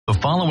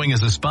following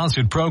is a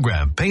sponsored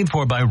program paid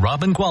for by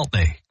Robin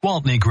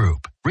Gwaltney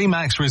Group,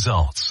 RE/MAX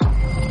Results.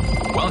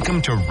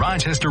 Welcome to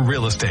Rochester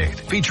Real Estate,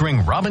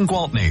 featuring Robin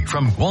Gwaltney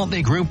from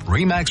Gwaltney Group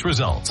RE/MAX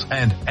Results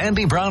and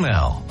Andy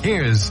Brownell.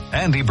 Here's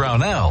Andy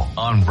Brownell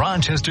on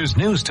Rochester's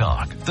News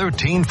Talk,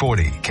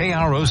 1340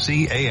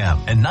 KROC AM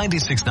and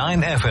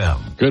 96.9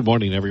 FM. Good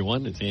morning,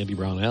 everyone. It's Andy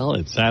Brownell.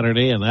 It's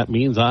Saturday, and that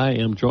means I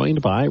am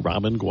joined by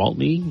Robin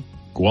Gwaltney,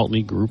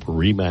 Gwaltney Group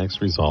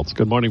RE/MAX Results.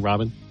 Good morning,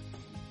 Robin.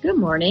 Good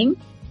morning.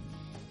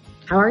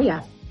 How are you?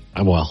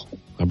 I'm well.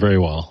 I'm very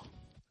well.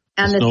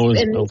 And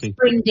the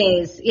spring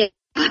days. Yeah.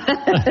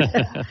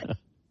 I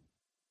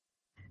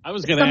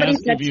was going to ask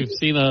if you've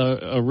seen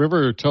a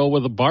river tow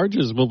with the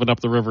barges moving up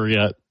the river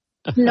yet.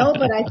 No,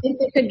 but I think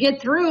they could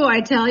get through,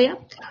 I tell you.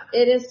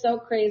 It is so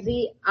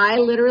crazy. I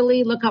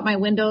literally look out my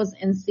windows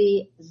and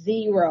see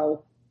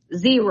zero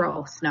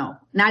snow.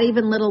 Not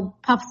even little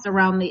puffs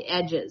around the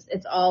edges.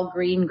 It's all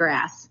green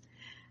grass.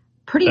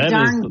 Pretty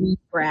darn green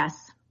grass.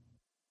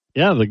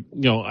 Yeah,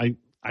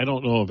 I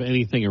don't know if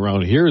anything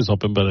around here is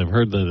open, but I've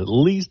heard that at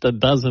least a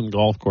dozen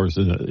golf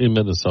courses in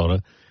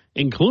Minnesota,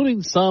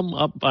 including some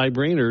up by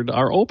Brainerd,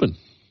 are open.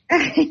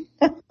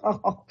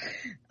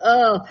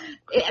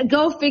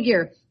 Go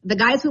figure. The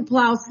guys who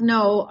plow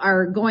snow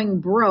are going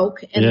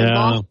broke, and the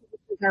golf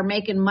courses are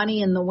making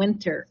money in the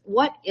winter.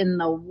 What in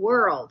the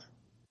world?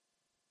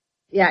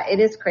 Yeah, it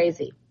is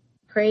crazy.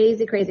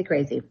 Crazy.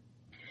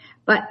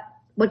 But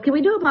what can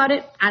we do about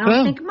it? I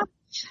don't think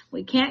much.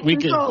 We can't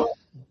control it.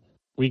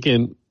 We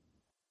can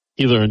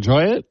either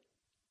enjoy it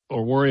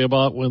or worry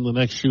about when the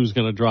next shoe is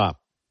going to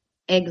drop.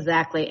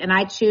 Exactly. And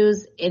I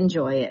choose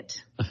enjoy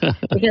it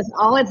because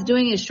all it's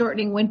doing is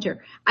shortening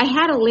winter. I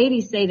had a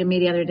lady say to me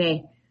the other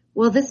day,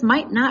 well, this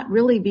might not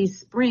really be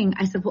spring.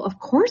 I said, well, of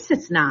course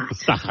it's not.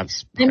 It's not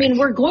spring. I mean,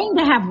 we're going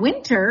to have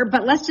winter,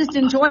 but let's just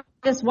enjoy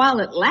this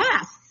while it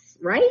lasts,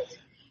 right?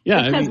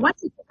 Yeah. Because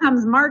once it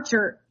becomes March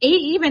or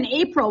even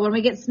April, when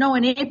we get snow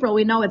in April,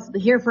 we know it's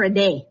here for a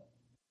day.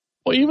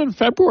 Well, even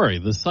February,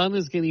 the sun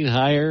is getting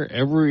higher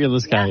in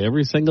the sky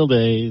every single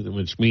day,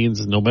 which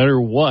means no matter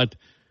what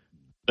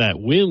that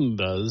wind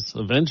does,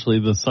 eventually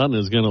the sun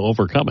is going to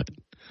overcome it.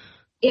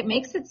 It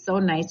makes it so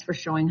nice for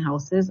showing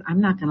houses. I'm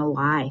not going to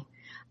lie.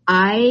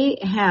 I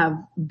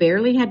have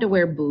barely had to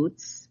wear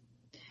boots.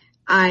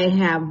 I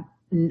don't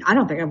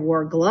think I've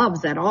wore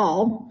gloves at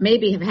all.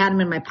 Maybe have had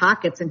them in my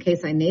pockets in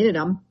case I needed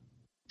them.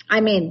 I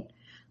mean,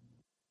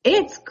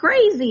 it's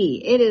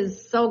crazy. It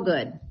is so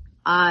good.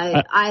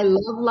 I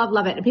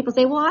love it. And people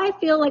say, well, I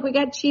feel like we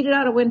got cheated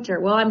out of winter.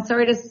 Well, I'm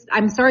sorry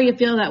you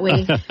feel that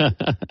way.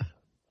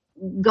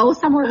 Go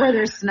somewhere where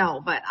there's snow,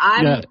 but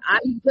I'm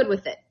good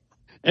with it.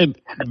 And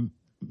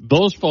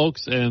those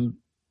folks, and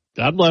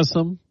God bless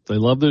them, they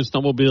love their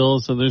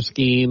snowmobiles and their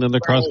skiing and their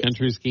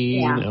cross-country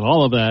skiing and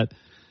all of that.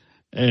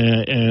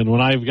 And when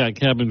I've got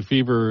cabin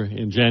fever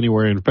in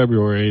January and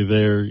February,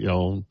 they're,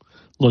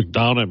 look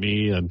down at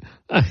me and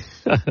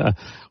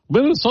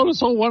Minnesota's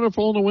so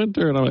wonderful in the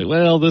winter. And I'm like,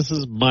 well, this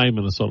is my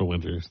Minnesota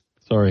winter.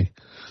 Sorry.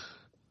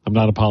 I'm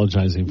not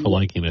apologizing for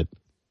liking it.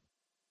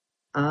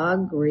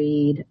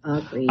 Agreed.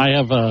 I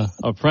have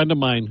a friend of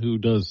mine who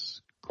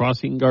does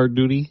crossing guard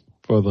duty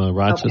for the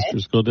Rochester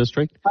School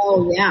District.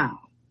 Oh, yeah.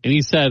 And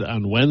he said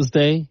on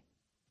Wednesday,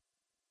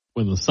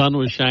 when the sun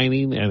was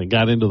shining and it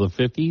got into the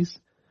 50s,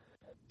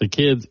 the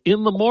kids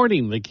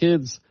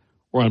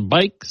were on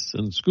bikes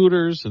and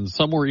scooters, and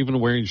some were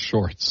even wearing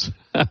shorts.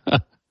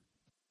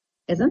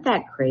 Isn't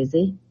that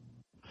crazy?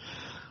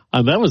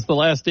 And that was the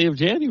last day of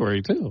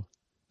January, too.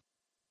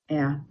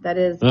 Yeah, that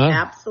is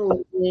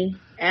absolutely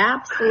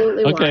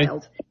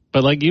wild.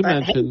 But like you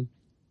mentioned,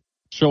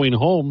 showing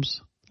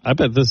homes, I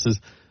bet this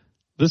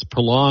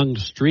prolonged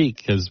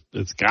streak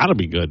it's got to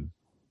be good.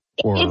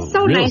 It's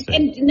so nice,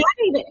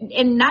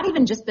 and not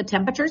even just the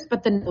temperatures,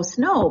 but the no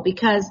snow,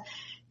 because,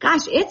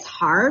 gosh, it's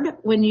hard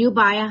when you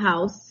buy a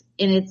house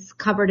and it's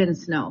covered in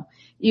snow.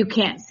 You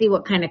can't see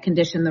what kind of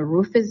condition the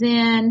roof is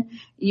in.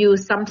 You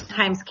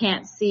sometimes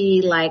can't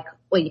see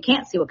you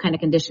can't see what kind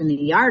of condition the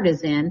yard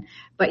is in,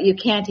 but you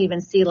can't even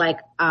see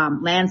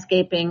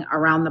landscaping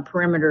around the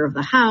perimeter of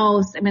the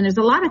house. I mean, there's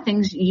a lot of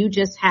things you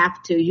just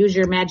have to use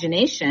your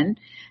imagination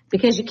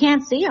because you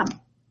can't see them.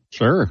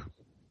 Sure.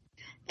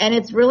 And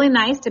it's really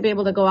nice to be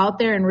able to go out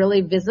there and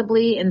really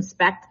visibly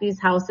inspect these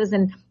houses.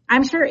 And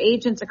I'm sure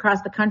agents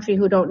across the country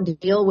who don't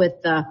deal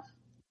with the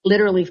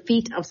literally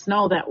feet of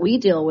snow that we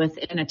deal with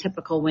in a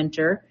typical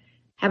winter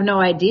have no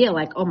idea,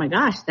 oh my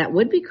gosh, that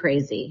would be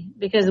crazy,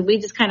 because we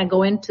just kind of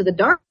go into the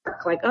dark,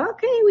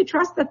 okay, we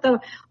trust that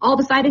all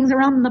the sidings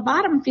are on the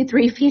bottom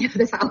 3 feet of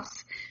this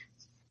house.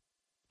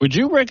 Would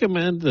you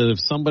recommend that if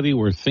somebody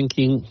were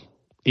thinking,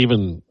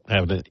 even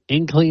having an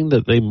inkling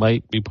that they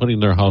might be putting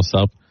their house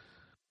up,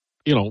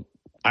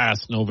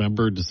 last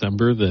November,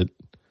 December, that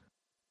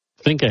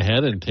think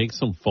ahead and take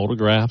some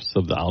photographs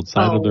of the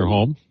outside of their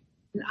home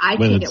I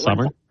take it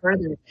summer?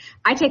 further.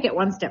 I take it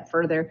one step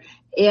further.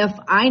 If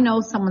I know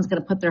someone's going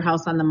to put their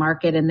house on the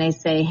market and they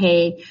say,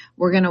 hey,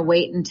 we're going to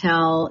wait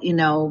until,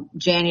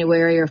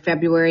 January or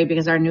February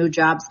because our new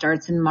job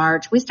starts in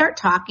March. We start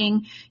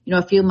talking,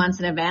 a few months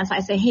in advance.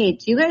 I say, hey,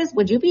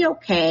 would you be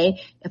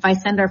okay if I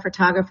send our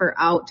photographer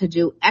out to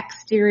do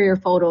exterior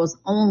photos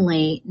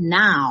only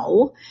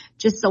now,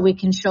 just so we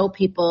can show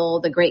people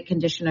the great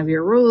condition of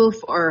your roof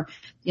or,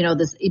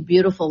 this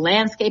beautiful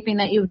landscaping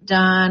that you've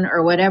done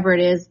or whatever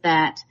it is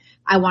that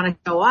I want to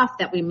show off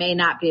that we may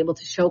not be able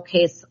to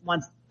showcase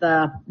once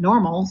the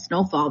normal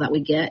snowfall that we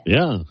get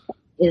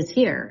is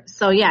here.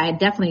 So I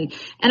definitely,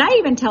 and I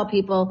even tell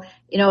people,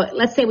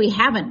 let's say we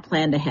haven't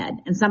planned ahead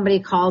and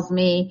somebody calls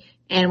me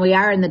and we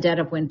are in the dead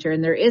of winter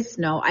and there is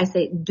snow. I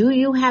say, do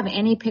you have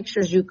any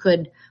pictures you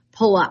could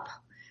pull up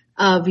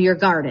of your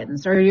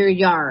gardens or your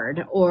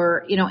yard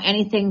or,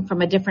 anything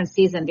from a different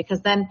season?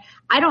 Because then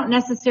I don't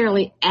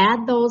necessarily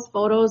add those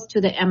photos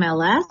to the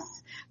MLS,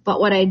 but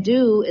what I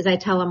do is I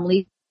tell them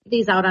leave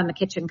these out on the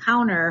kitchen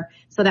counter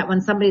so that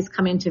when somebody's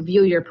coming to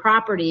view your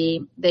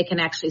property, they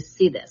can actually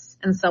see this.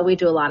 And so we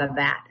do a lot of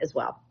that as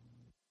well.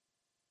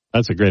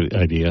 That's a great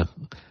idea.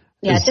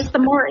 Yeah, just the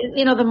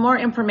more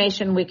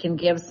information we can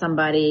give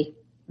somebody,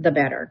 the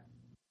better.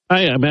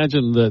 I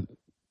imagine that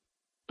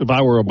if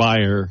I were a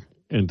buyer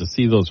and to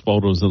see those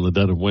photos in the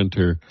dead of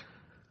winter,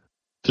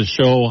 to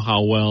show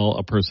how well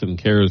a person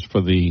cares for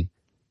the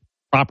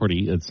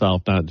property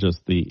itself, not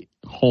just the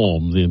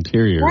home, the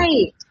interior.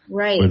 Right.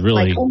 Would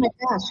really like, oh my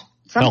gosh.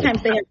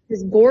 Sometimes they have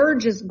this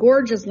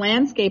gorgeous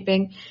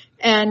landscaping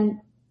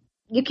and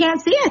you can't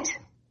see it.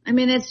 I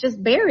mean, it's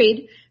just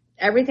buried.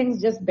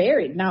 Everything's just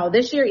buried. Now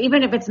this year,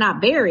 even if it's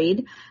not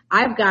buried,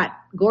 I've got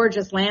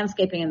gorgeous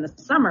landscaping in the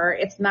summer.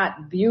 It's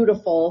not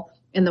beautiful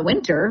in the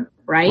winter,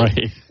 right?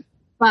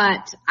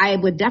 But I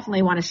would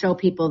definitely want to show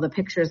people the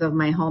pictures of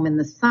my home in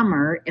the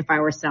summer if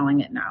I were selling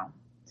it now.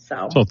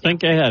 So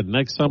think ahead.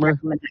 Next summer,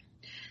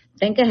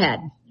 think ahead.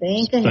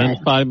 Spend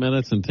 5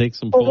 minutes and take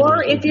some photos.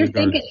 Or if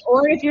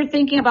you're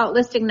thinking about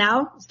listing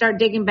now, start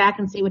digging back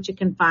and see what you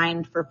can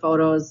find for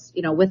photos,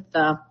 with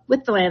the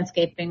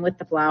landscaping, with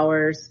the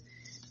flowers,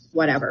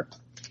 whatever.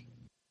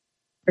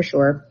 For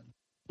sure.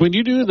 When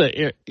you do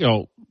the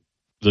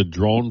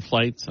drone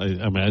flights, I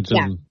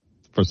imagine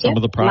for some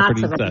of the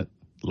properties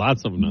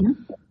lots of them.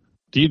 Mm-hmm.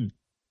 Do you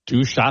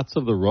do shots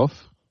of the roof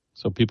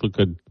so people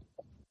could?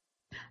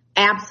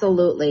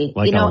 Absolutely.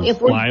 If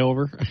fly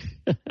over.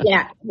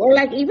 Or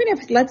even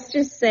if, let's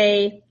just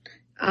say,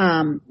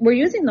 we're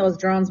using those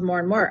drones more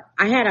and more.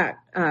 I had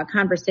a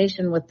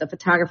conversation with the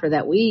photographer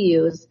that we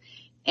use,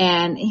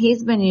 and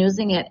he's been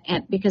using it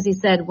because he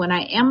said, when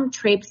I am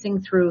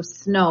traipsing through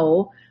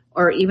snow,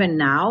 or even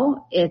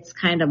now, it's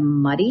kind of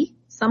muddy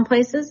some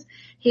places.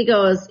 He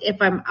goes, if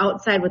I'm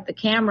outside with the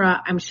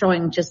camera, I'm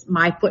showing just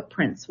my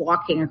footprints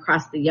walking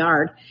across the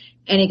yard.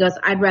 And he goes,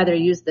 I'd rather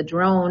use the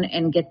drone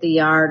and get the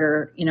yard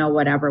or,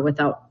 whatever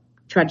without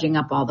trudging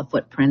up all the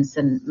footprints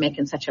and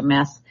making such a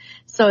mess.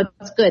 So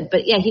it's good.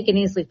 But he can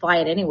easily fly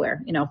it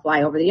anywhere,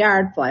 fly over the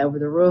yard, fly over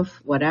the roof,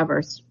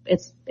 whatever.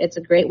 It's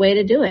a great way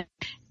to do it.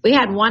 We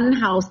had one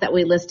house that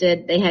we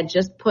listed. They had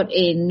just put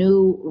a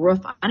new roof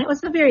on. It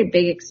was a very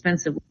big,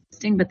 expensive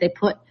listing, but they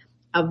put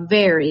a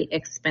very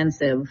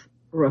expensive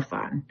roof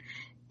on.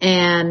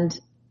 And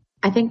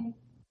I think,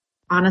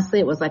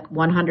 honestly, it was like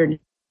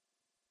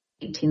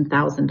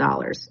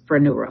 $118,000 for a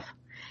new roof,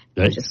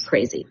 which is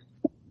crazy.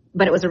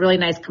 But it was a really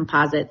nice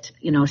composite,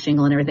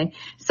 shingle and everything.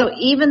 So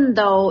even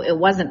though it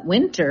wasn't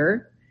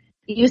winter,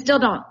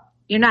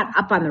 you're not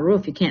up on the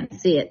roof. You can't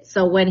see it.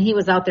 So when he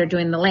was out there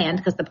doing the land,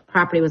 because the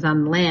property was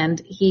on the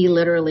land, he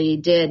literally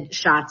did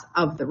shots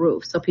of the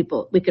roof. So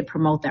we could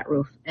promote that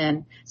roof.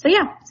 And so,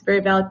 it's a very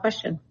valid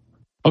question.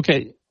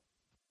 Okay.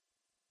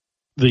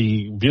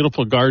 The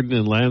beautiful garden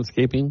and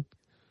landscaping.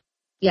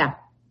 Yeah.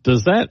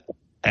 Does that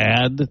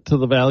add to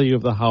the value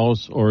of the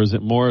house, or is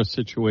it more a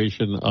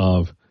situation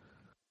of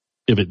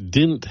if it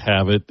didn't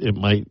have it, it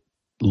might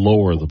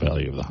lower the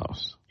value of the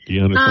house? Do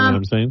you understand what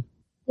I'm saying?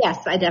 Yes,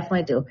 I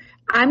definitely do.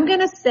 I'm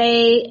going to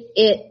say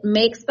it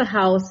makes the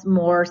house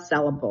more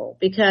sellable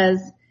because,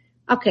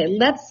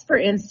 let's, for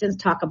instance,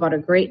 talk about a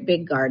great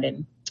big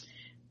garden.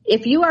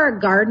 If you are a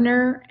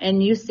gardener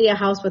and you see a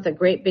house with a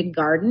great big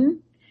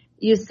garden,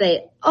 you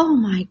say, oh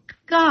my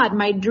God,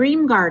 my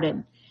dream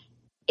garden.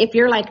 If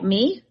you're like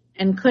me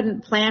and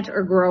couldn't plant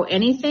or grow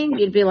anything,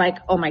 you'd be like,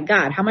 oh my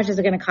God, how much is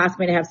it going to cost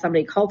me to have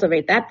somebody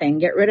cultivate that thing,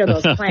 get rid of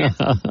those plants,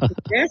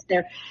 grass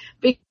there,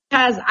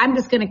 because I'm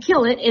just going to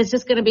kill it. It's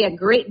just going to be a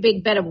great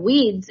big bed of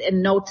weeds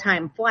in no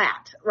time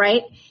flat,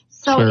 right?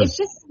 So It's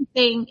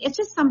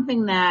just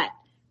something that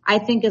I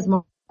think is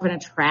more of an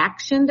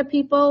attraction to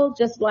people,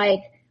 just like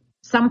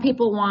some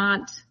people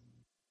want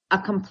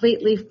a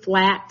completely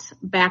flat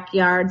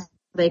backyard so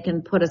they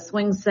can put a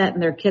swing set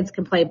and their kids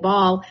can play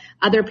ball.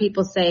 Other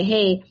people say,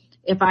 hey,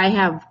 if I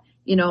have,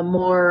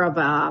 more of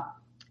a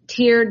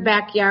tiered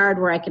backyard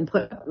where I can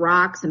put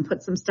rocks and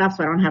put some stuff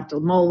so I don't have to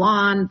mow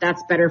lawn,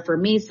 that's better for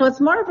me. So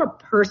it's more of a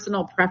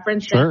personal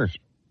preference. Sure.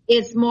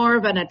 It's more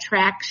of an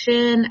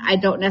attraction. I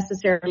don't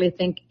necessarily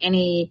think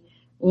any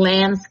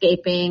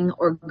landscaping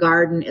or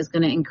garden is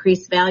going to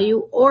increase value,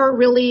 or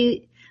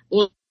really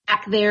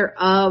lack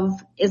thereof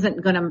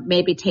isn't going to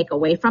maybe take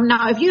away from.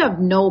 Now, if you have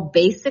no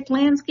basic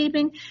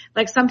landscaping,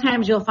 like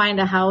sometimes you'll find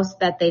a house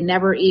that they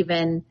never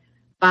even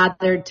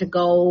bothered to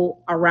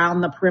go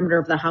around the perimeter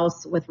of the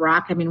house with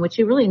rock. I mean, what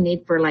you really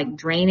need for like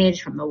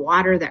drainage from the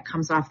water that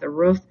comes off the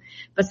roof.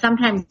 But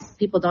sometimes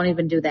people don't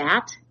even do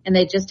that, and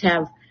they just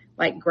have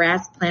like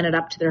grass planted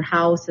up to their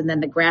house, and then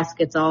the grass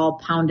gets all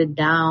pounded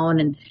down,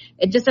 and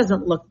it just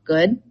doesn't look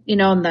good,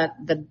 and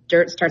the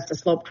dirt starts to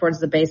slope towards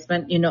the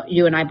basement.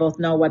 You and I both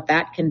know what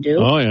that can do.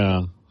 Oh,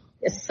 yeah.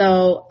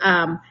 So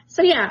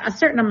yeah, a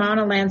certain amount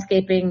of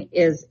landscaping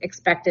is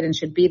expected and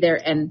should be there.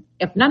 And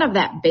if none of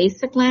that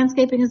basic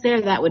landscaping is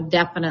there, that would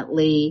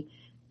definitely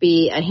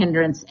be a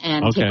hindrance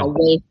and take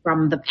away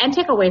from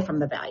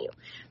the value.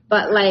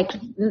 But like,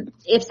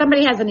 if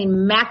somebody has an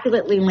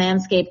immaculately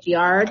landscaped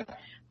yard,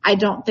 I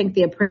don't think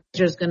the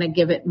appraiser is going to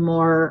give it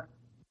more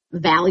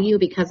value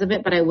because of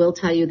it. But I will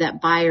tell you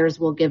that buyers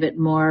will give it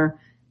more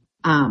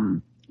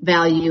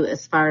value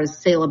as far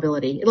as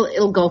saleability.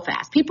 It'll go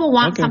fast. People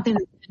want something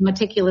that's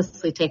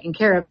meticulously taken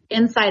care of,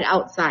 inside,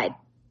 outside.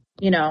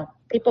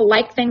 People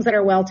like things that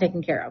are well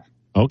taken care of.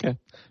 Okay.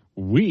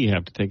 We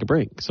have to take a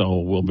break,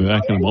 so we'll be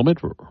back in a moment.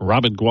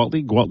 Robin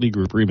Gwaltney, Gwaltney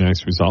Group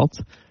RE/MAX results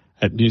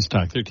at News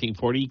Talk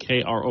 1340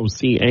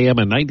 KROC AM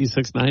and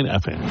 96.9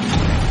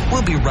 FM.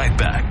 We'll be right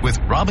back with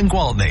Robin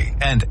Gwaltney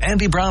and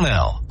Andy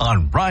Brownell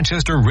on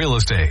Rochester Real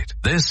Estate.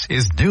 This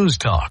is News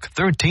Talk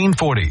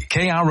 1340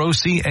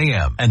 KROC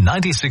AM and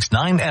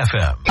 96.9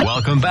 FM.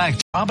 Welcome back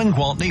to Robin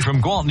Gwaltney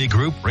from Gwaltney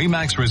Group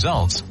RE/MAX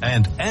results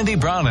and Andy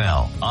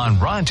Brownell on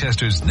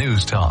Rochester's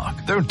News Talk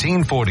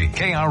 1340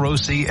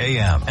 KROC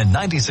AM and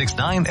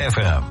 96.9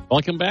 FM.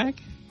 Welcome back.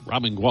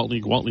 Robin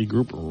Gwaltney, Gwaltney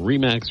Group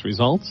RE/MAX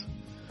results.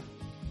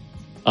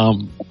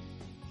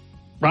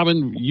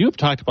 Robin, you've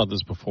talked about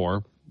this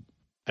before,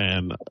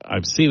 and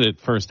I've seen it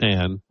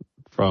firsthand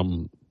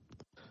from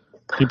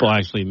people I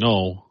actually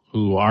know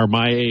who are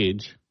my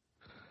age,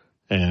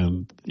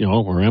 and,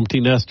 we're empty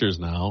nesters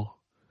now,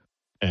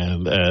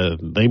 and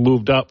they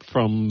moved up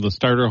from the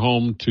starter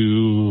home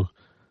to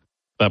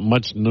that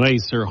much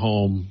nicer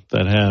home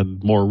that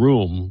had more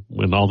room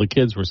when all the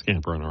kids were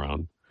scampering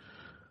around.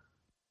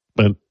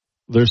 But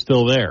they're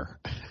still there.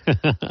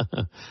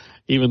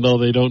 Even though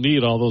they don't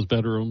need all those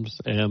bedrooms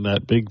and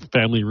that big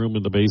family room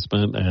in the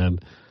basement,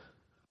 and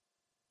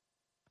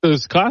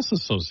there's costs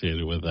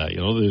associated with that.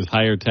 There's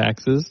higher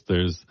taxes.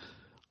 There's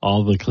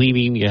all the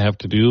cleaning you have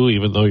to do,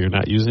 even though you're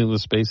not using the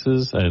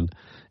spaces. And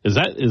is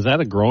that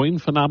a growing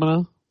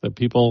phenomena that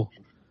people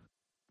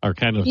are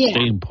kind of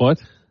staying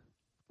put?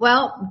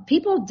 Well,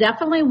 people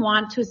definitely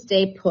want to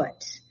stay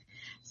put.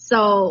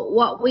 So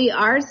what we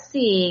are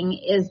seeing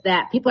is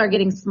that people are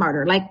getting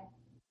smarter. Like,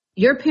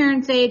 your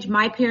parents' age,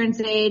 my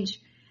parents' age,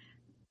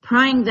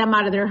 prying them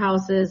out of their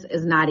houses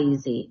is not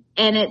easy.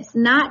 And it's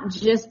not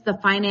just the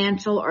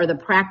financial or the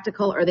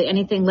practical or the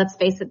anything. Let's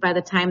face it, by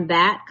the time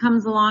that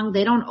comes along,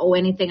 they don't owe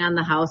anything on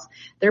the house.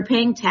 They're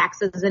paying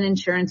taxes and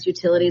insurance,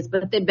 utilities,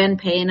 but they've been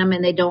paying them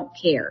and they don't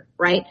care,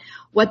 right?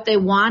 What they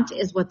want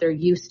is what they're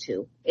used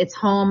to. It's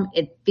home.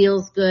 It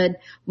feels good.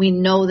 We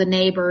know the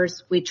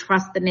neighbors. We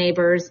trust the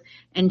neighbors,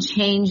 and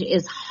change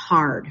is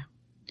hard.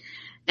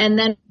 And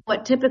then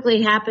what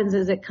typically happens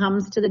is it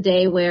comes to the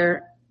day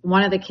where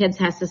one of the kids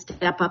has to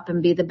step up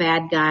and be the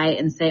bad guy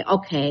and say,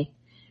 okay,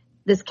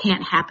 this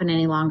can't happen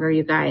any longer,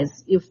 you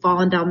guys. You've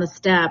fallen down the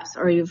steps,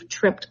 or you've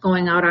tripped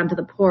going out onto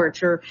the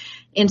porch or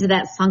into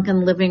that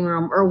sunken living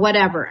room or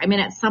whatever. I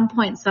mean, at some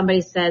point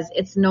somebody says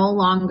it's no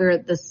longer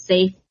the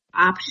safe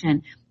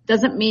option.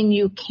 Doesn't mean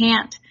you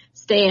can't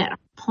stay at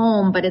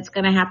home, but it's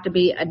going to have to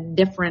be a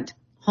different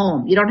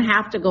home. You don't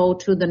have to go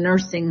to the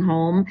nursing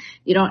home.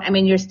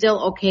 You're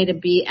still okay to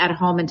be at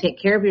home and take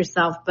care of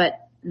yourself, but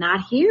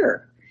not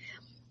here.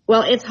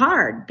 Well, it's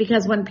hard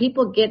because when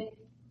people get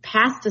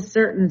past a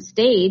certain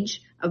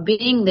stage of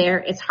being there,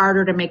 it's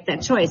harder to make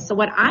that choice. So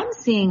what I'm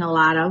seeing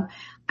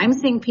I'm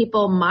seeing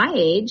people my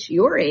age,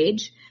 your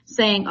age,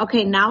 saying,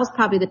 okay, now is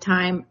probably the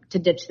time to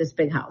ditch this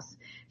big house.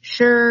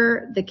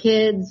 Sure, the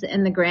kids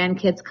and the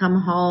grandkids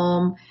come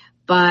home,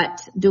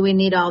 but do we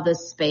need all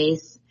this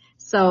space?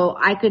 So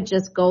I could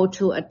just go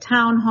to a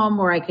townhome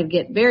where I could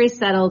get very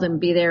settled and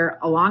be there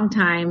a long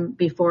time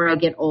before I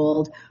get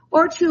old,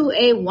 or to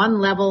a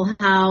one-level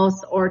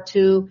house, or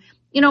to,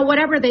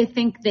 whatever they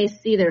think they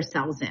see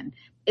themselves in.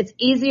 It's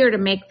easier to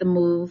make the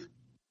move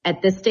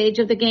at this stage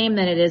of the game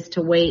than it is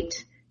to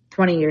wait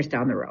 20 years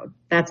down the road.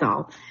 That's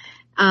all.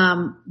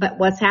 But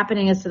what's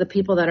happening is to the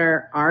people that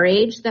are our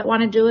age that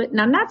want to do it.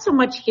 Now, not so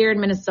much here in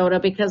Minnesota,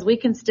 because we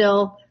can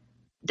still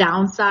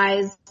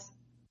downsize.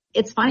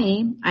 It's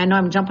funny. I know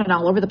I'm jumping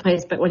all over the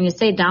place, but when you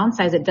say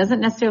downsize, it doesn't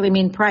necessarily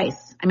mean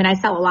price. I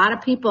saw a lot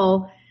of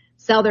people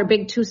sell their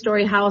big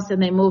 2-story house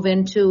and they move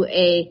into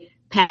a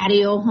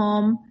patio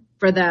home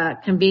for the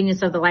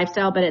convenience of the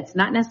lifestyle, but it's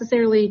not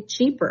necessarily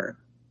cheaper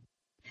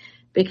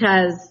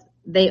because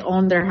they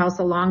own their house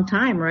a long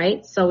time,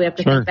 right? So we have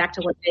to think back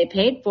to what they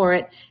paid for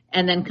it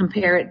and then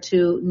compare it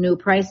to new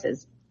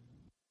prices.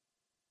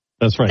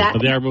 That's right.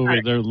 But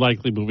they're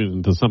likely moving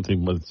into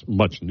something that's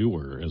much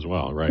newer as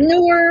well, right?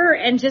 Newer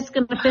and just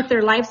going to fit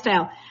their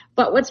lifestyle.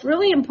 But what's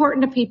really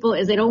important to people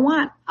is a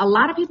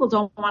lot of people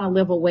don't want to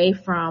move away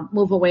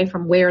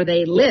from where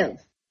they live,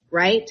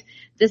 right?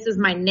 This is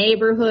my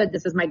neighborhood.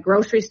 This is my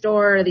grocery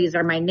store. These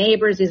are my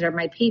neighbors. These are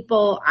my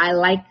people.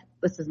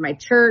 This is my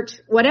church,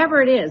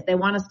 whatever it is. They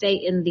want to stay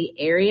in the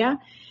area.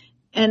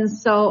 And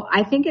so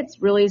I think it's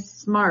really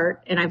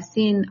smart. And I've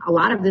seen a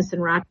lot of this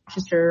in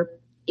Rochester,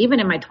 even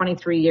in my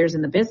 23 years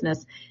in the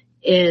business,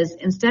 is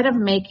instead of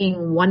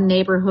making one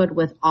neighborhood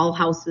with all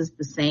houses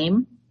the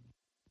same,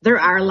 there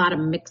are a lot of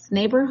mixed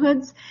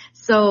neighborhoods.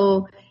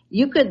 So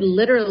you could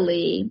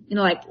literally,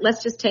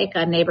 let's just take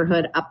a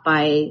neighborhood up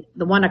by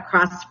the one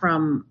across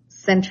from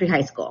Century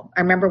High School.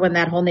 I remember when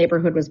that whole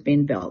neighborhood was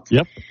being built.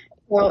 Yep.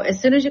 Well, as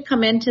soon as you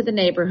come into the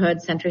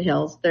neighborhood, Century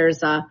Hills, there's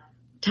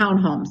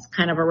townhomes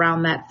kind of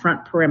around that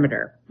front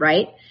perimeter,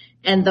 right?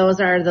 And those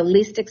are the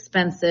least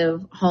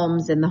expensive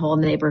homes in the whole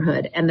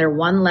neighborhood. And they're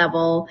one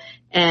level.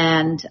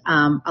 And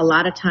a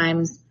lot of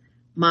times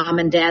mom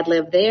and dad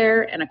live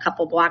there, and a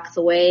couple blocks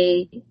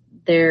away,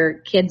 their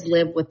kids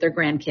live with their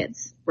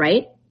grandkids,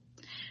 right?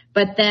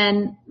 But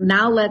then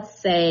now let's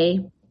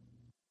say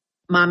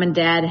mom and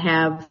dad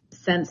have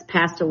since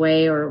passed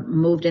away or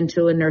moved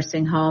into a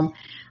nursing home.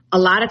 A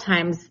lot of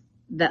times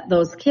that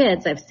those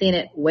kids, I've seen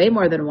it way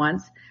more than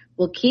once,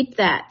 will keep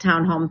that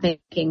townhome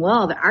thinking,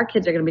 well, our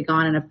kids are going to be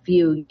gone in a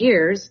few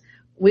years.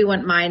 We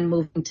wouldn't mind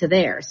moving to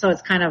there. So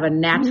it's kind of a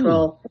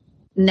natural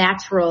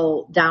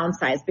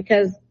downsize,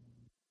 because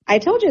I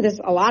told you this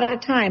a lot of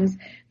times,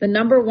 the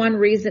number one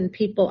reason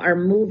people are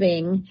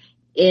moving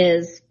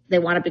is they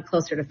want to be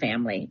closer to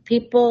family.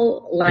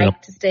 People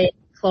like to stay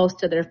close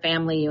to their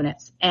family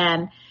units.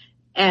 And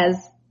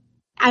as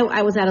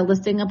I was at a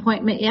listing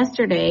appointment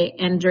yesterday,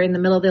 and during the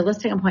middle of the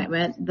listing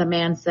appointment, the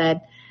man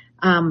said,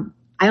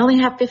 I only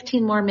have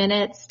 15 more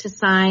minutes to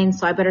sign,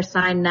 so I better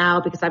sign now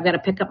because I've got to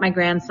pick up my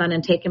grandson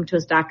and take him to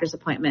his doctor's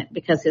appointment,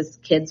 because his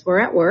kids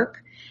were at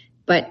work,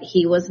 but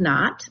he was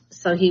not.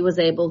 So he was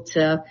able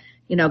to,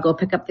 go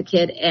pick up the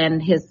kid,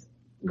 and his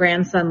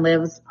grandson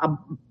lives a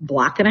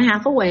block and a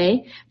half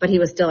away, but he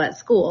was still at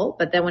school.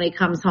 But then when he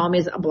comes home,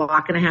 he's a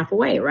block and a half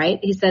away, right?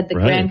 He said the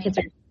grandkids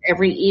are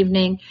every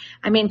evening.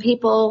 I mean,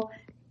 people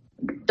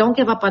don't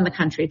give up on the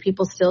country.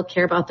 People still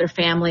care about their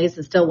families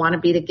and still want to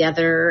be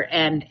together.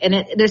 And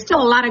there's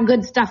still a lot of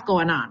good stuff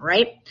going on,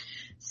 right?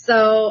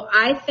 So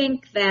I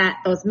think that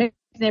those mixed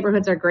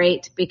neighborhoods are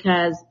great,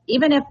 because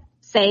even if,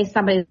 say,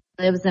 somebody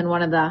lives in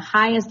one of the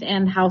highest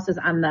end houses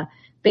on the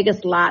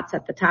biggest lots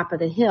at the top of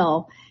the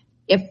hill,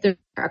 if they're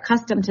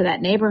accustomed to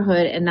that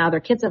neighborhood and now their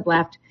kids have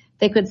left,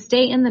 they could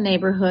stay in the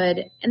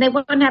neighborhood and they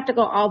wouldn't have to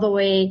go all the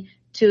way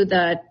to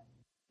the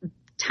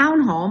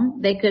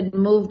townhome. They could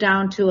move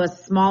down to a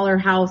smaller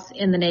house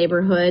in the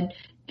neighborhood,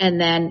 and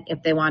then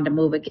if they wanted to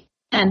move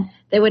again,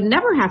 they would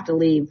never have to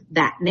leave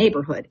that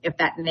neighborhood if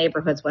that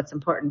neighborhood's what's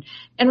important.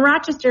 And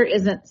Rochester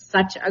isn't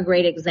such a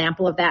great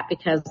example of that,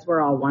 because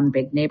we're all one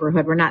big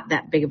neighborhood. We're not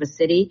that big of a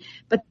city,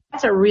 but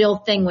that's a real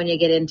thing when you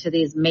get into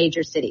these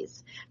major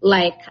cities.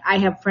 Like, I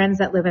have friends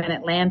that live in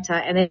Atlanta,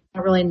 and they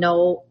don't really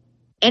know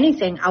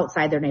anything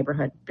outside their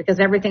neighborhood, because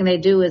everything they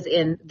do is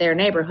in their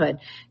neighborhood.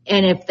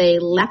 And if they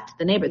left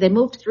the neighborhood, they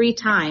moved 3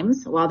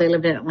 times while they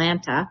lived in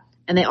Atlanta,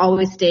 and they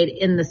always stayed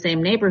in the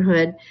same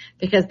neighborhood,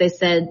 because they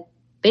said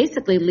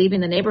basically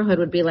leaving the neighborhood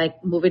would be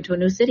like moving to a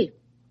new city.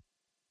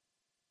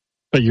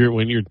 But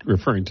when you're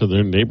referring to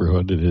their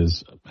neighborhood, it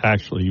is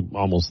actually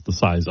almost the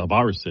size of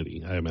our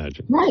city, I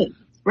imagine.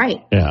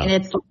 Right. Yeah.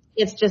 And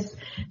it's just,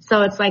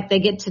 so it's like they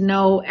get to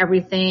know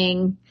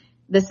everything.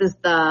 This is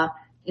not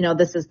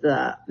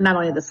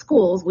only the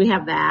schools, we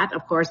have that,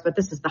 of course, but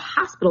this is the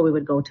hospital we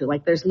would go to.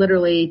 Like, there's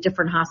literally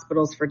different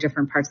hospitals for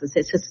different parts of the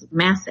city. It's just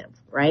massive,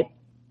 right?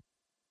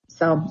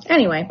 So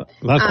anyway.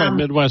 That's why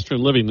Midwestern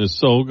living is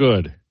so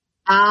good.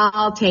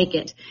 I'll take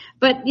it.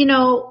 But,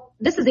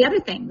 this is the other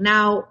thing.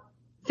 Now,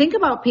 think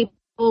about people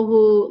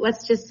who,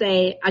 let's just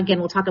say, again,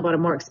 we'll talk about a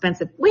more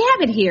expensive. We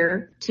have it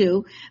here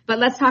too, but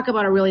let's talk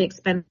about a really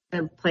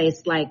expensive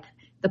place, like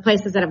the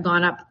places that have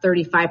gone up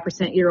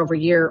 35% year over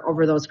year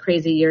over those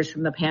crazy years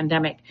from the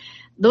pandemic.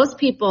 Those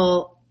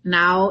people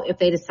now, if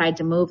they decide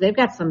to move, they've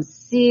got some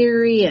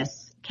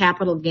serious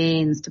capital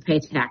gains to pay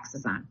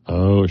taxes on.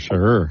 Oh,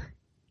 sure.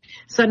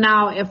 So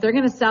now if they're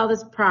going to sell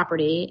this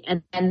property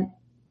and then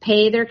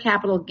pay their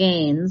capital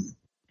gains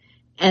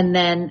and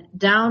then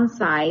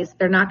downsize,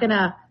 they're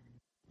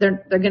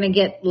going to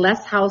get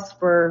less house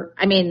for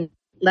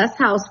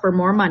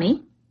more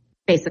money,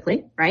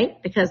 basically,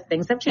 right? Because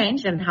things have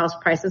changed and house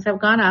prices have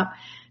gone up.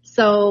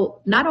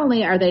 So not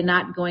only are they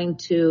not going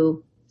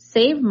to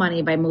save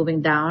money by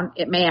moving down,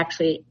 it may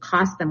actually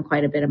cost them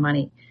quite a bit of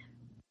money.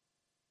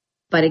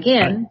 But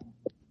again,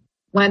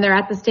 when they're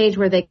at the stage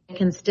where they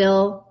can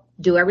still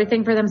do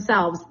everything for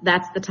themselves,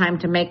 that's the time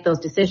to make those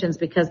decisions,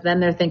 because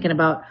then they're thinking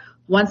about,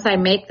 once I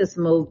make this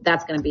move,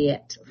 that's going to be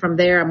it. From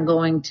there, I'm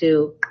going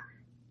to,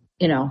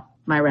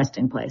 my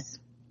resting place.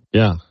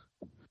 Yeah.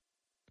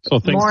 So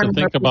things to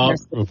think about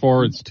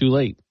before it's too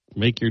late.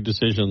 Make your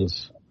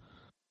decisions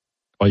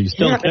Well, you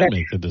still can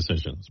make the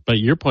decisions, but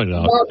you're pointed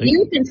out. Well,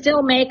 you can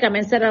still make them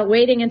instead of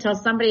waiting until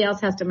somebody else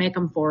has to make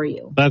them for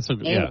you.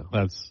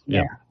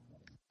 Yeah.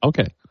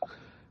 Okay.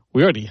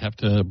 We already have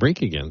to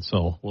break again,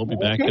 so we'll be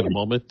back in a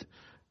moment.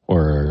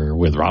 Or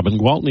with Robin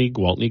Gwaltney,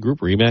 Gwaltney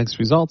Group RE/MAX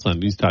results on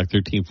News Talk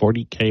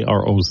 1340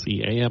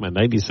 KROC AM and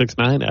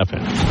 96.9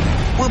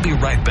 FM. We'll be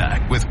right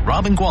back with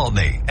Robin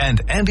Gwaltney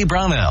and Andy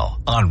Brownell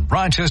on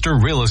Rochester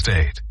Real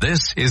Estate.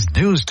 This is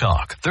News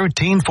Talk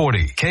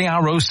 1340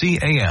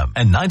 KROC AM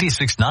and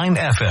 96.9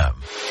 FM.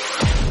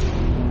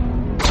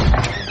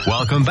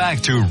 Welcome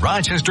back to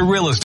Rochester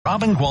Real Estate.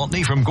 Robin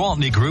Gwaltney from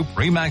Gwaltney Group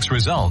RE/MAX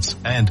Results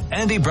and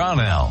Andy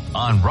Brownell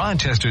on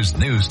Rochester's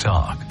News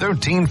Talk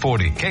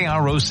 1340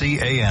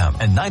 KROC AM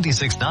and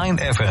 96.9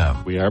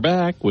 FM. We are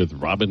back with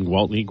Robin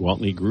Gwaltney,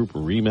 Gwaltney Group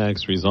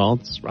RE/MAX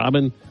Results.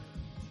 Robin,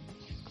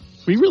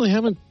 we really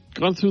haven't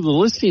gone through the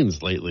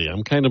listings lately.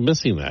 I'm kind of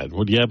missing that.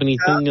 Would you have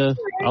anything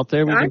out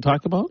there we can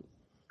talk about?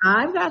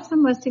 I've got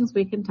some listings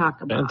we can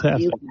talk about.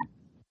 Fantastic.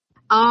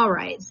 All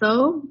right.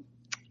 So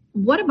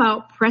what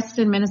about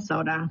Preston,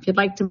 Minnesota? If you'd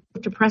like to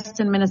move to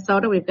Preston,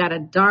 Minnesota, we've got a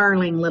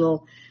darling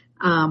little,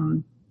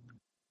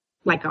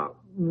 like a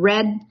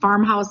red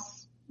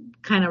farmhouse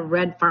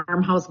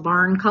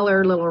barn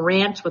color little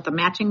ranch with a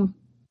matching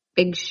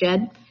big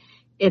shed.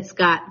 It's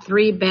got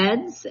 3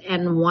 beds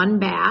and 1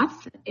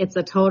 bath. It's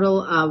a total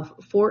of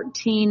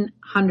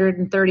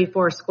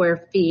 1,434 square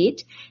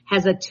feet,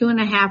 has a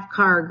 2.5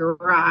 car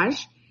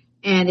garage,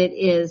 and it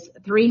is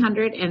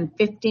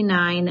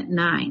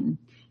 $359,900.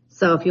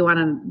 So if you want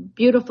a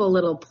beautiful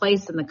little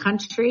place in the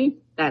country,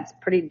 that's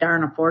pretty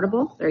darn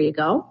affordable. There you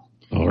go.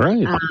 All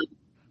right.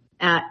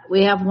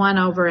 We have one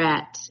over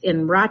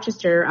in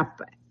Rochester,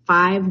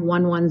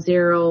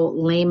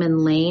 5110 Lehman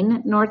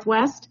Lane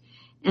Northwest.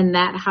 And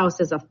that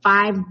house is a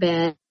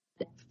 5-bed,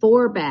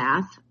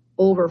 4-bath,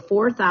 over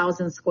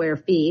 4,000 square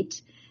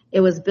feet.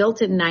 It was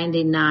built in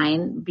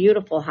 99.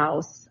 Beautiful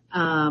house.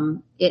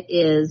 It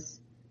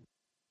is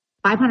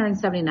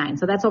 $579.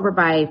 So that's over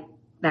by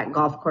that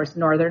golf course,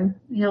 Northern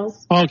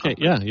Hills. Okay,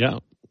 yeah.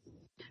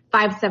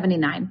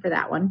 $579 for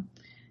that one.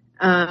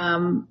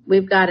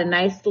 We've got a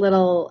nice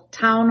little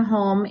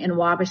townhome in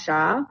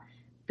Wabasha.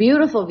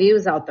 Beautiful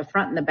views out the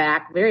front and the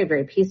back. Very,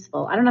 very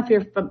peaceful. I don't know if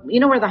you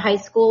know where the high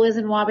school is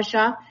in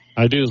Wabasha?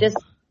 I do. Just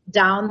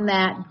down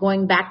that,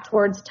 going back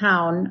towards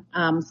town,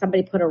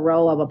 somebody put a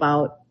row of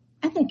about,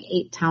 I think,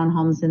 8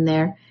 townhomes in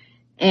there.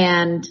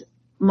 And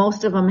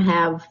most of them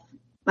have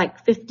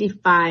like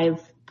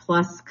 55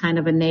 plus kind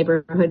of a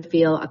neighborhood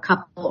feel, a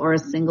couple or a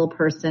single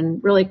person,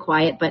 really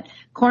quiet, but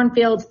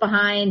cornfields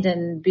behind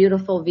and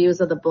beautiful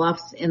views of the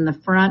bluffs in the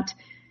front.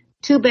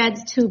 2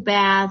 beds, 2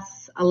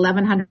 baths,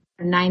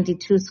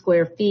 1,192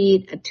 square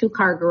feet, a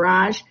 2-car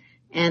garage,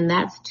 and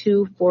that's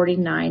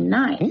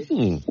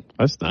 $249,900.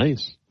 That's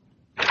nice.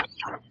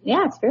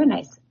 Yeah, it's very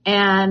nice.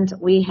 And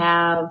we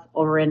have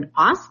over in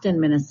Austin,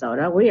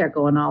 Minnesota, we are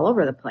going all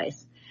over the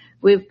place.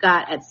 We've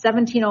got at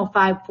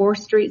 1705 4th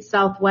Street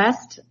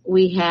Southwest,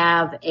 we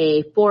have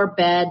a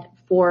 4-bed,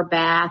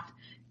 4-bath,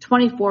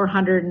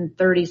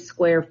 2,430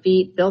 square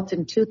feet, built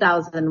in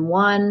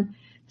 2001,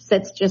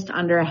 sits just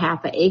under a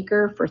half an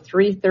acre for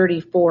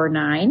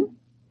 $334,900.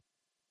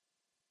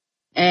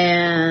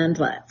 And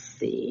let's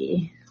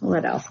see,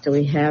 what else do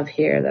we have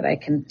here that I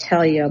can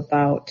tell you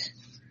about?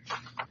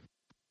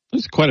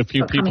 There's quite a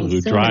few people who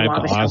drive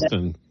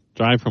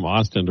from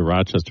Austin to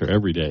Rochester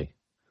every day.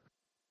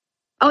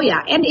 Oh,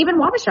 yeah. And even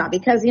Wabasha,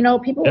 because,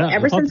 people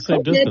ever since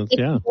COVID,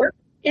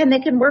 they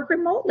can work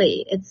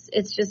remotely.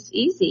 It's just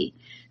easy.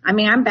 I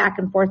mean, I'm back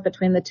and forth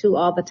between the two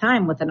all the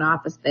time with an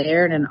office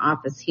there and an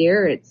office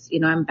here. It's,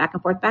 I'm back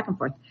and forth.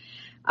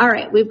 All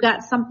right. We've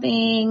got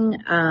something.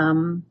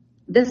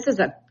 This is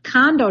a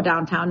condo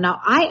downtown. Now,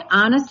 I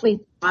honestly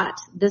thought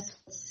this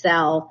would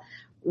sell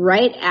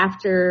right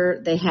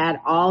after they had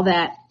all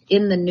that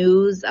in the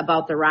news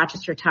about the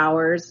Rochester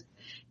Towers.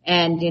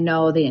 And,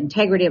 the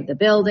integrity of the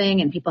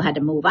building, and people had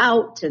to move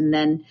out, and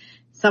then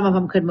some of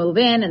them could move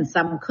in and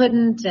some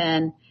couldn't.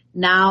 And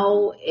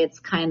now it's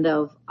kind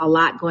of a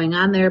lot going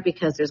on there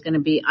because there's going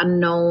to be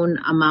unknown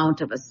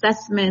amount of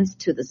assessments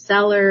to the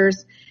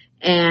sellers,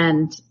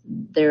 and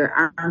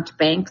there aren't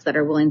banks that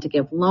are willing to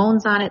give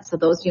loans on it. So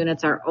those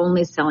units are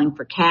only selling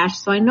for cash.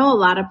 So I know a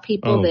lot of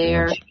people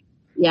there. Gosh.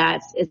 Yeah,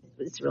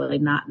 it's really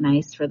not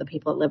nice for the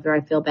people that live there. I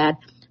feel bad.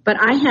 But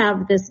I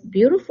have this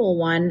beautiful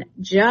one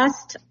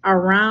just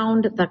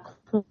around the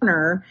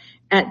corner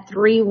at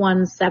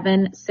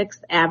 317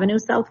 6th Avenue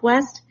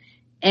Southwest.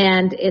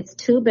 And it's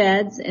 2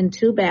 beds and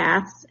 2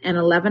 baths and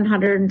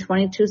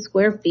 1,122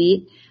 square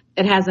feet.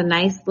 It has a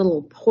nice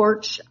little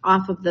porch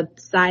off of the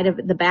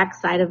back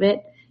side of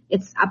it.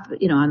 It's up,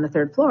 on the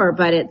 3rd floor,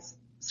 but it's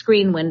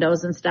screen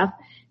windows and stuff.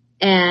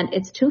 And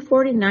it's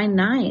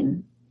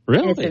 $249,900.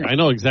 Really? I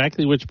know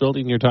exactly which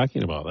building you're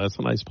talking about. That's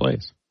a nice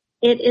place.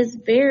 It is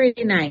very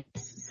nice.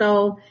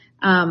 So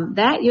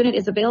that unit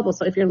is available.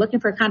 So if you're looking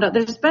for a condo,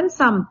 there's been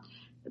some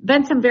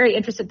very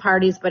interested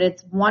parties, but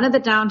it's one of the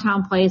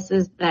downtown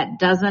places that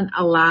doesn't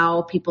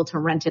allow people to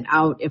rent it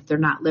out if they're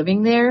not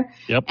living there.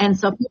 Yep. And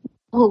so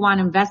who want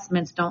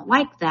investments don't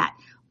like that.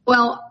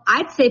 Well,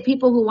 I'd say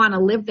people who want to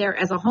live there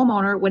as a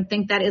homeowner would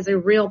think that is a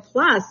real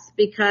plus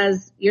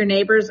because your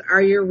neighbors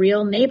are your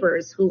real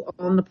neighbors who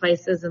own the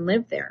places and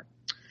live there.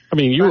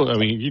 You're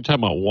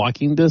talking about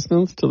walking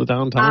distance to the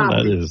downtown.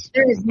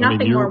 There is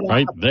nothing you're more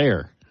right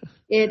there.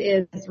 It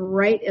is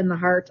right in the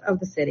heart of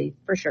the city,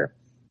 for sure.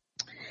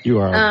 You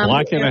are a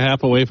block and a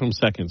half away from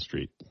 2nd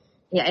Street.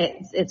 Yeah,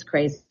 it's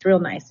crazy. It's real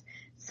nice.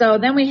 So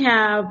then we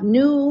have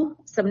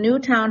some new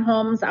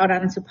townhomes out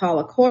on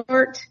Supala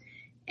Court,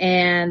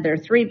 and they're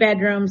 3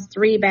 bedrooms,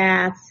 3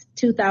 baths,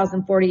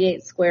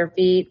 2,048 square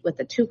feet with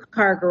a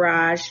 2-car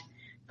garage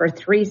for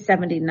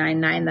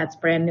 $379,900. That's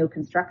brand new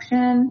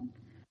construction.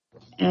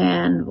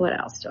 And what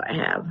else do I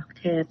have?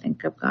 Okay, I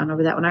think I've gone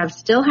over that one. I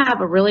still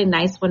have a really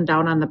nice one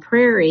down on the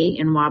prairie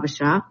in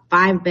Wabasha.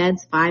 5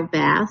 beds, 5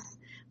 baths,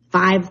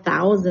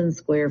 5,000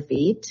 square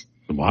feet.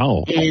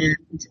 Wow. And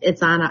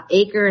it's on 1.5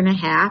 acres.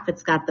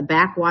 It's got the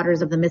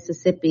backwaters of the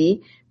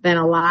Mississippi. Been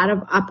a lot of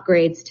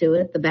upgrades to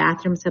it. The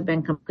bathrooms have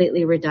been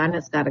completely redone.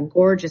 It's got a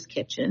gorgeous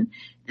kitchen.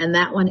 And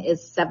that one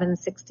is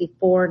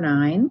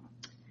 $764,900.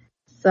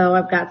 So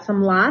I've got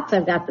some lots.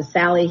 I've got the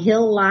Sally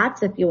Hill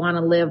lots if you want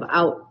to live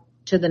out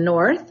to the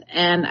north,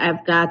 and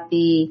I've got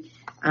the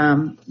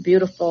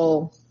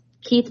beautiful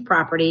Keith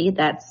property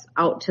that's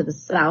out to the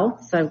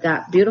south. So I've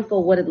got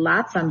beautiful wooded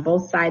lots on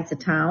both sides of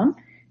town.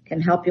 Can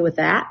help you with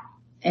that.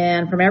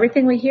 And from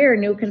everything we hear,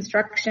 new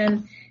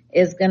construction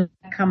is going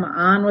to come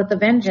on with a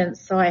vengeance.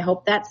 So I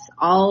hope that's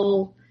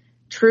all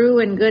true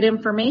and good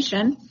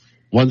information.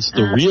 Once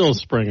the real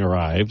spring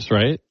arrives,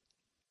 right?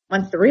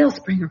 Once the real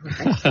spring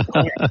arrives.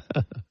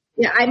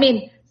 Yeah,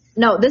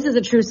 no, this is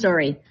a true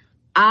story.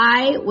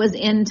 I was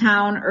in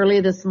town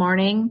early this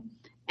morning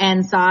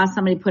and saw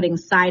somebody putting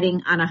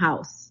siding on a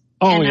house.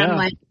 Oh, I'm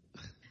like,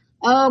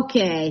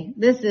 okay,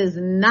 this is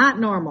not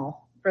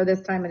normal for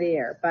this time of the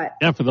year. But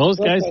yeah, for those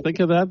guys, think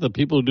of that. The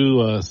people who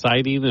do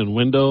siding and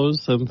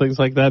windows and things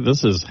like that.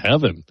 This is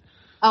heaven.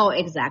 Oh,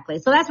 exactly.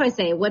 So that's why I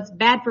say what's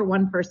bad for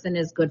one person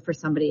is good for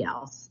somebody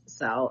else.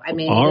 So, it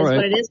is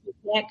what it is. We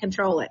can't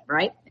control it,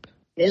 right?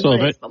 It is what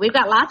it is. But we've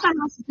got lots of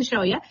houses to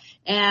show you,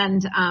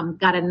 and I've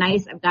got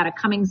a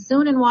coming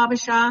soon in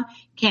Wabasha.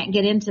 Can't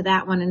get into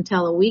that one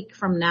until a week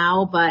from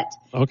now, but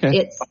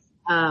it's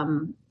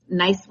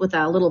nice with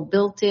a little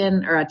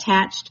built-in or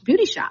attached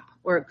beauty shop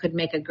where it could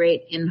make a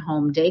great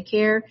in-home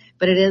daycare.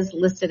 But it is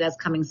listed as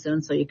coming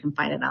soon, so you can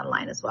find it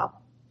online as well.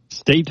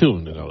 Stay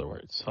tuned, in other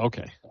words.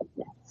 Okay.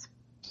 Yes.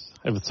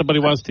 If somebody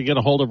wants to get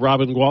a hold of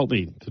Robin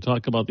Gwaltney to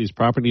talk about these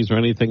properties or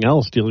anything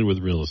else dealing with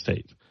real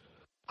estate,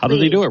 how do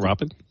they do it,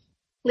 Robin?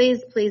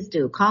 Please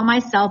do. Call my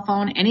cell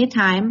phone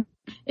anytime.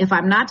 If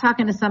I'm not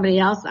talking to somebody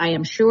else, I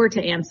am sure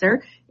to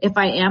answer. If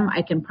I am,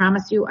 I can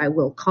promise you I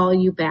will call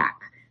you back.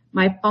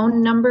 My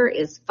phone number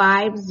is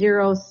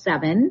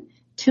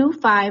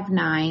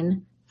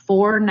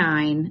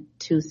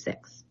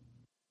 507-259-4926.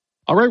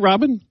 All right,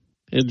 Robin.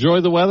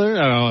 Enjoy the weather,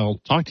 and I'll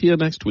talk to you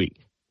next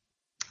week.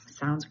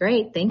 Sounds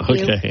great. Thank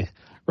you. Okay.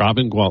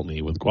 Robin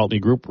Gwaltney with Gwaltney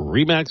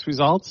Group-RE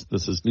Results.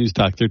 This is News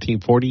Talk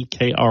 1340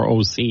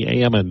 KROC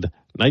AM and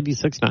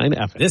 96.9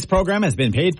 FM. This program has been paid